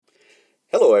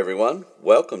Hello, everyone.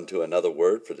 Welcome to another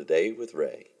Word for Today with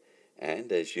Ray.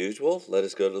 And as usual, let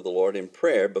us go to the Lord in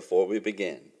prayer before we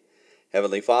begin.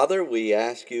 Heavenly Father, we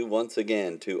ask you once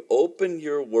again to open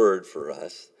your Word for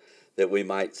us that we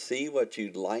might see what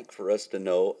you'd like for us to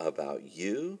know about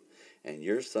you and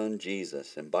your Son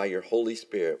Jesus. And by your Holy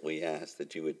Spirit, we ask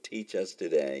that you would teach us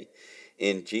today.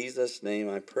 In Jesus' name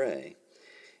I pray.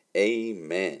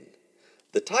 Amen.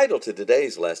 The title to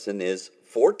today's lesson is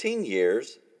 14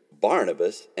 Years,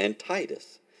 Barnabas and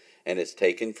Titus, and it's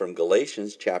taken from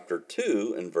Galatians chapter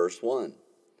 2 and verse 1.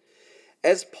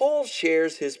 As Paul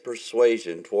shares his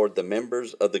persuasion toward the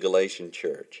members of the Galatian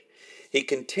church, he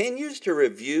continues to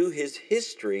review his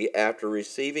history after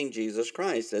receiving Jesus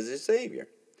Christ as his Savior.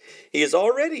 He has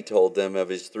already told them of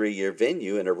his 3-year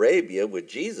venue in Arabia with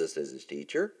Jesus as his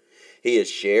teacher. He has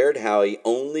shared how he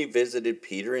only visited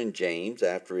Peter and James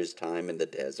after his time in the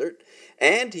desert,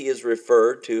 and he has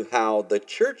referred to how the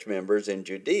church members in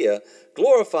Judea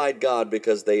glorified God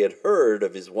because they had heard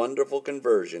of his wonderful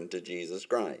conversion to Jesus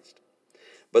Christ.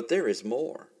 But there is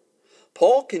more.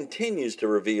 Paul continues to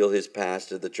reveal his past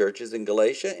to the churches in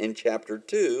Galatia in chapter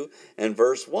 2 and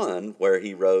verse 1, where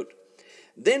he wrote,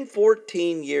 "Then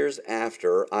 14 years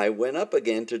after, I went up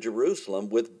again to Jerusalem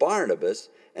with Barnabas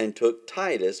and took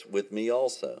Titus with me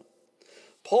also."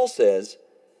 Paul says,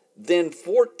 then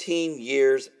 14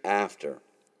 years after.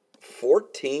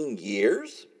 14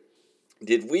 years?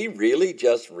 Did we really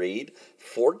just read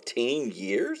 14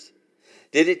 years?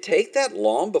 Did it take that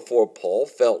long before Paul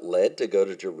felt led to go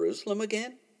to Jerusalem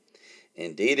again?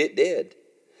 Indeed it did.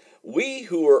 We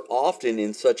who are often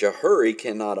in such a hurry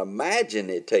cannot imagine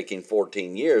it taking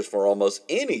 14 years for almost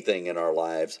anything in our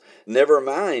lives, never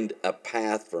mind a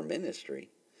path for ministry.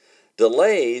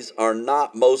 Delays are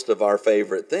not most of our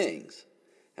favorite things.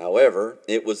 However,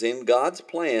 it was in God's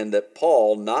plan that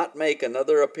Paul not make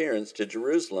another appearance to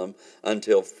Jerusalem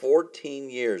until 14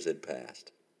 years had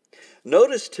passed.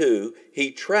 Notice, too,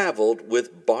 he traveled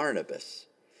with Barnabas.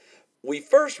 We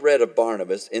first read of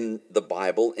Barnabas in the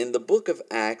Bible in the book of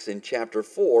Acts in chapter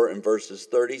 4 and verses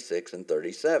 36 and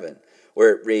 37,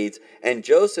 where it reads, "And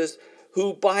Joseph,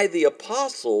 who by the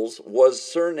apostles was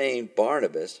surnamed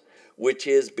Barnabas, which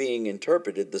is being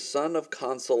interpreted the son of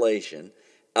consolation,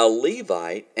 a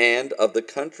Levite and of the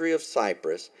country of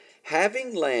Cyprus,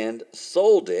 having land,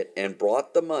 sold it and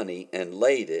brought the money and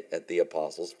laid it at the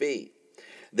apostles' feet."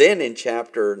 Then in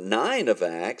chapter 9 of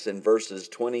Acts, in verses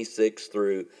 26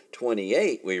 through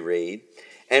 28, we read,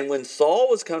 "And when Saul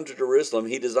was come to Jerusalem,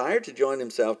 he desired to join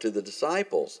himself to the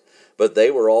disciples. But they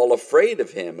were all afraid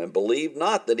of him, and believed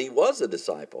not that he was a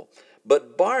disciple.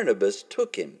 But Barnabas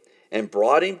took him, and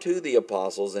brought him to the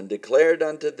apostles, and declared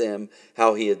unto them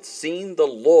how he had seen the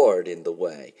Lord in the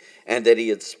way, and that he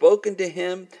had spoken to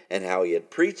him, and how he had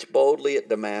preached boldly at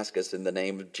Damascus in the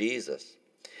name of Jesus.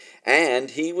 And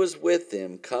he was with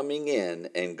them coming in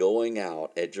and going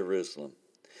out at Jerusalem."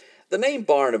 The name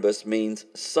Barnabas means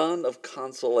son of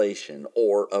consolation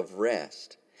or of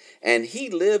rest, and he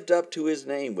lived up to his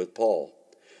name with Paul.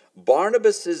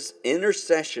 Barnabas'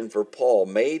 intercession for Paul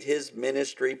made his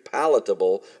ministry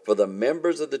palatable for the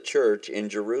members of the church in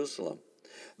Jerusalem.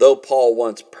 Though Paul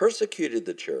once persecuted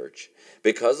the church,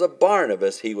 because of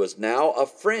Barnabas he was now a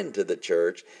friend to the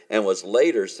church and was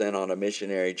later sent on a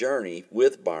missionary journey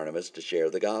with Barnabas to share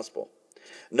the gospel.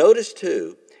 Notice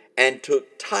too, "and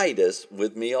took Titus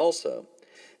with me also."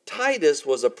 Titus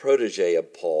was a protege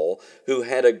of Paul who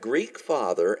had a Greek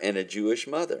father and a Jewish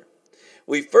mother.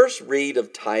 We first read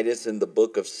of Titus in the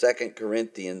book of 2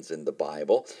 Corinthians in the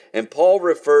Bible, and Paul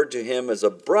referred to him as a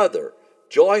brother,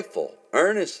 joyful,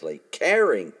 earnestly,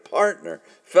 caring, partner,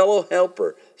 fellow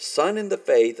helper, son in the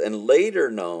faith, and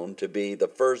later known to be the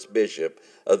first bishop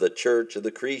of the church of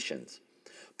the Cretans.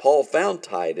 Paul found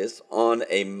Titus on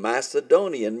a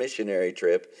Macedonian missionary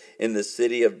trip in the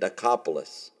city of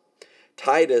Nicopolis.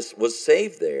 Titus was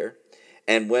saved there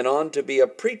and went on to be a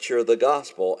preacher of the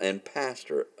gospel and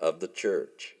pastor of the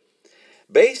church.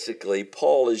 Basically,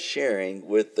 Paul is sharing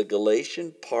with the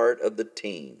Galatian part of the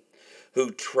team who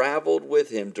traveled with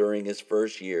him during his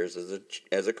first years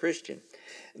as a Christian.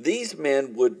 These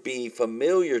men would be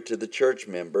familiar to the church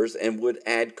members and would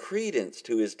add credence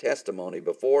to his testimony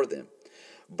before them.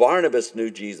 Barnabas knew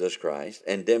Jesus Christ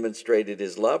and demonstrated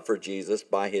his love for Jesus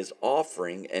by his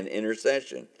offering and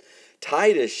intercession.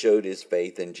 Titus showed his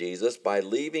faith in Jesus by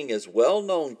leaving his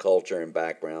well-known culture and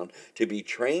background to be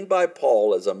trained by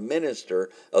Paul as a minister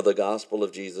of the gospel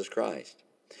of Jesus Christ.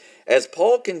 As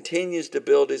Paul continues to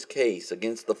build his case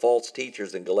against the false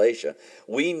teachers in Galatia,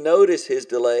 we notice his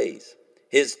delays,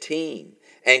 his team,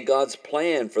 and God's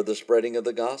plan for the spreading of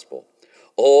the gospel.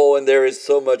 Oh, and there is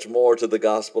so much more to the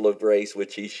gospel of grace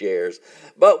which he shares,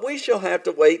 but we shall have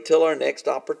to wait till our next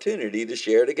opportunity to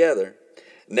share together.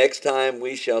 Next time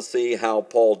we shall see how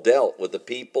Paul dealt with the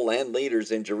people and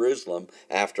leaders in Jerusalem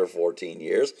after 14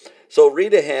 years. So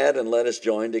read ahead and let us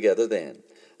join together then.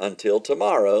 Until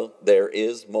tomorrow, there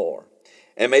is more.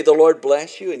 And may the Lord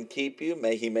bless you and keep you.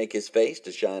 May he make his face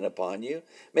to shine upon you.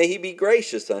 May he be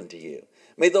gracious unto you.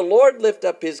 May the Lord lift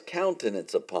up his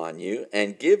countenance upon you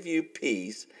and give you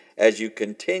peace as you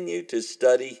continue to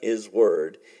study his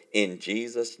word in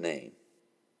Jesus' name.